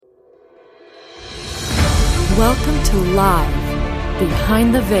Welcome to Live,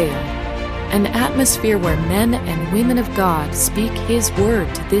 Behind the Veil, an atmosphere where men and women of God speak His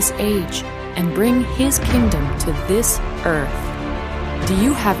word to this age and bring His kingdom to this earth. Do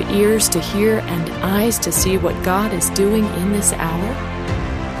you have ears to hear and eyes to see what God is doing in this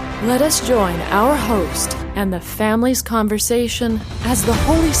hour? Let us join our host and the family's conversation as the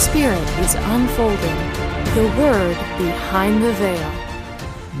Holy Spirit is unfolding the word behind the veil.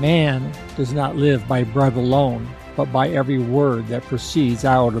 Man does not live by bread alone, but by every word that proceeds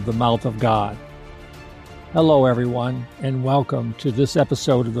out of the mouth of God. Hello, everyone, and welcome to this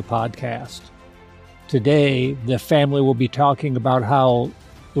episode of the podcast. Today, the family will be talking about how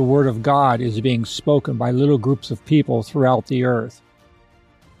the Word of God is being spoken by little groups of people throughout the earth.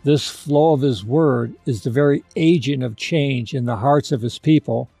 This flow of His Word is the very agent of change in the hearts of His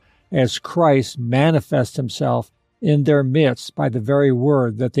people as Christ manifests Himself in their midst by the very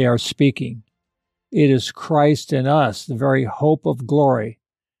word that they are speaking. It is Christ in us, the very hope of glory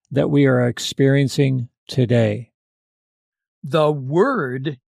that we are experiencing today. The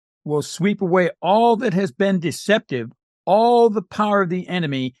word will sweep away all that has been deceptive, all the power of the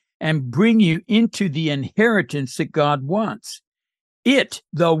enemy, and bring you into the inheritance that God wants. It,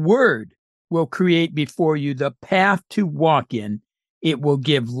 the word, will create before you the path to walk in. It will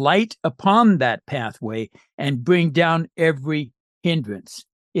give light upon that pathway and bring down every hindrance.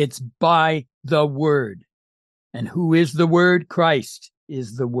 It's by the word. And who is the word? Christ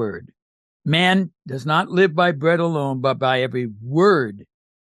is the word. Man does not live by bread alone, but by every word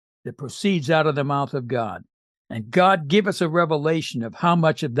that proceeds out of the mouth of God. And God give us a revelation of how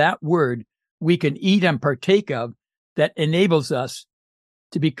much of that word we can eat and partake of that enables us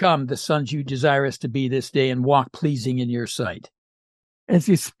to become the sons you desire us to be this day and walk pleasing in your sight. As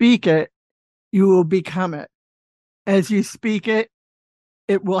you speak it, you will become it. As you speak it,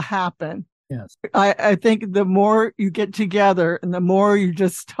 it will happen. Yes. I think the more you get together and the more you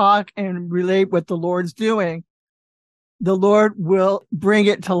just talk and relate what the Lord's doing, the Lord will bring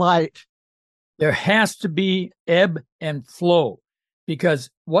it to light. There has to be ebb and flow, because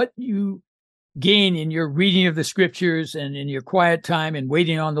what you gain in your reading of the scriptures and in your quiet time and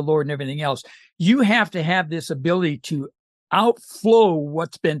waiting on the Lord and everything else, you have to have this ability to outflow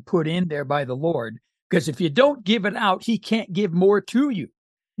what's been put in there by the Lord. Because if you don't give it out, He can't give more to you.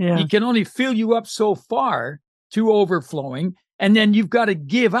 Yeah. He can only fill you up so far to overflowing, and then you've got to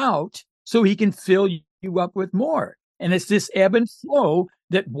give out so He can fill you up with more. And it's this ebb and flow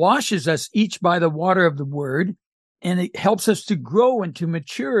that washes us each by the water of the word, and it helps us to grow and to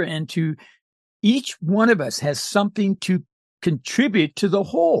mature, and to each one of us has something to contribute to the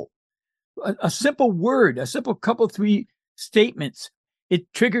whole. A simple word, a simple couple, three statements,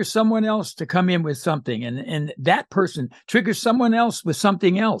 it triggers someone else to come in with something, and that person triggers someone else with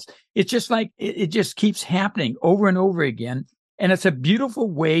something else. It's just like it just keeps happening over and over again. And it's a beautiful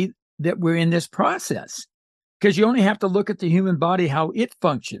way that we're in this process, because you only have to look at the human body, how it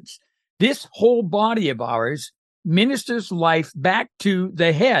functions. This whole body of ours ministers life back to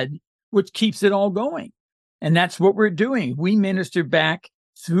the head, which keeps it all going. And that's what we're doing. We minister back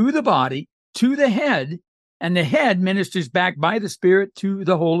through the body to the head, and the head ministers back by the Spirit to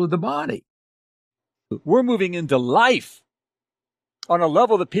the whole of the body. We're moving into life on a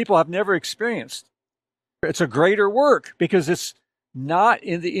level that people have never experienced. It's a greater work because it's not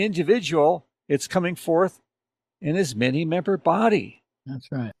in the individual, it's coming forth in His many-member body. That's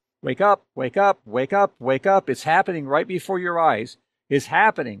right. Wake up, wake up, wake up, wake up. It's happening right before your eyes. It's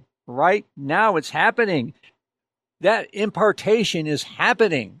happening right now. It's happening. That impartation is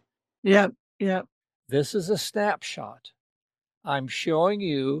happening. Yep. This is a snapshot. I'm showing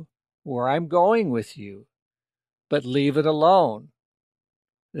you where I'm going with you, but leave it alone.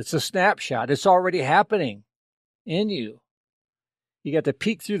 It's a snapshot. It's already happening in you. You get to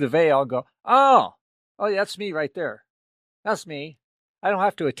peek through the veil and go, oh, that's me right there. That's me. I don't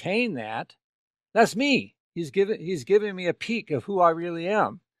have to attain that. That's me. He's giving me a peek of who I really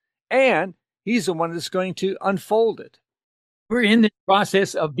am. And He's the one that's going to unfold it. We're in the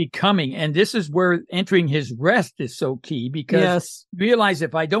process of becoming, and this is where entering His rest is so key, because realize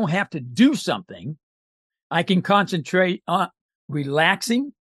if I don't have to do something, I can concentrate on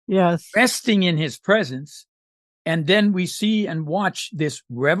relaxing, resting in His presence, and then we see and watch this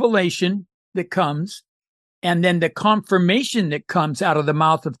revelation that comes, and then the confirmation that comes out of the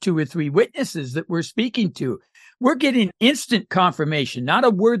mouth of two or three witnesses that we're speaking to. We're getting instant confirmation, not a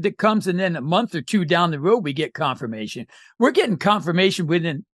word that comes and then a month or two down the road we get confirmation. We're getting confirmation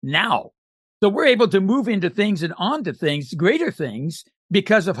within now. So we're able to move into things and onto things, greater things,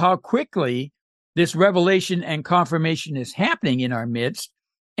 because of how quickly this revelation and confirmation is happening in our midst.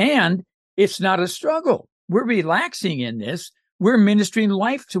 And it's not a struggle. we're relaxing in this. We're ministering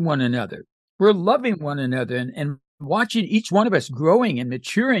life to one another. We're loving one another and watching each one of us growing and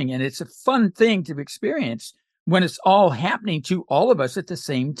maturing. And it's a fun thing to experience when it's all happening to all of us at the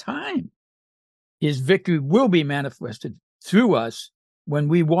same time. His victory will be manifested through us when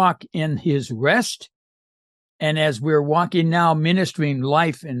we walk in his rest. And as we're walking now, ministering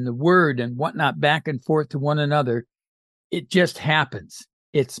life and the word and whatnot back and forth to one another, it just happens.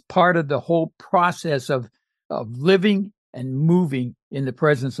 It's part of the whole process of living and moving in the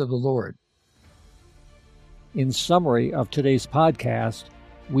presence of the Lord. In summary of today's podcast,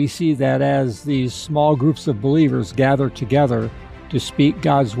 we see that as these small groups of believers gather together to speak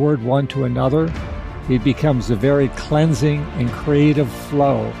God's word one to another, it becomes a very cleansing and creative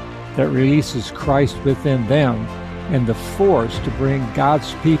flow that releases Christ within them and the force to bring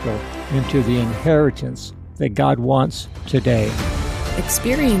God's people into the inheritance that God wants today.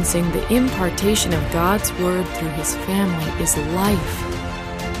 Experiencing the impartation of God's Word through His family is life.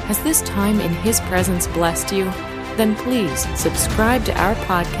 Has this time in His presence blessed you? Then please subscribe to our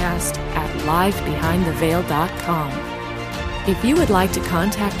podcast at livebehindtheveil.com. If you would like to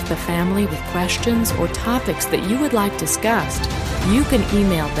contact the family with questions or topics that you would like discussed, you can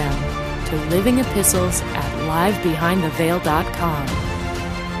email them to livingepistles@livebehindtheveil.com.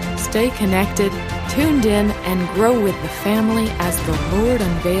 Stay connected, tuned in, and grow with the family as the Lord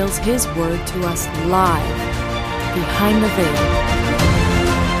unveils His Word to us live behind the veil.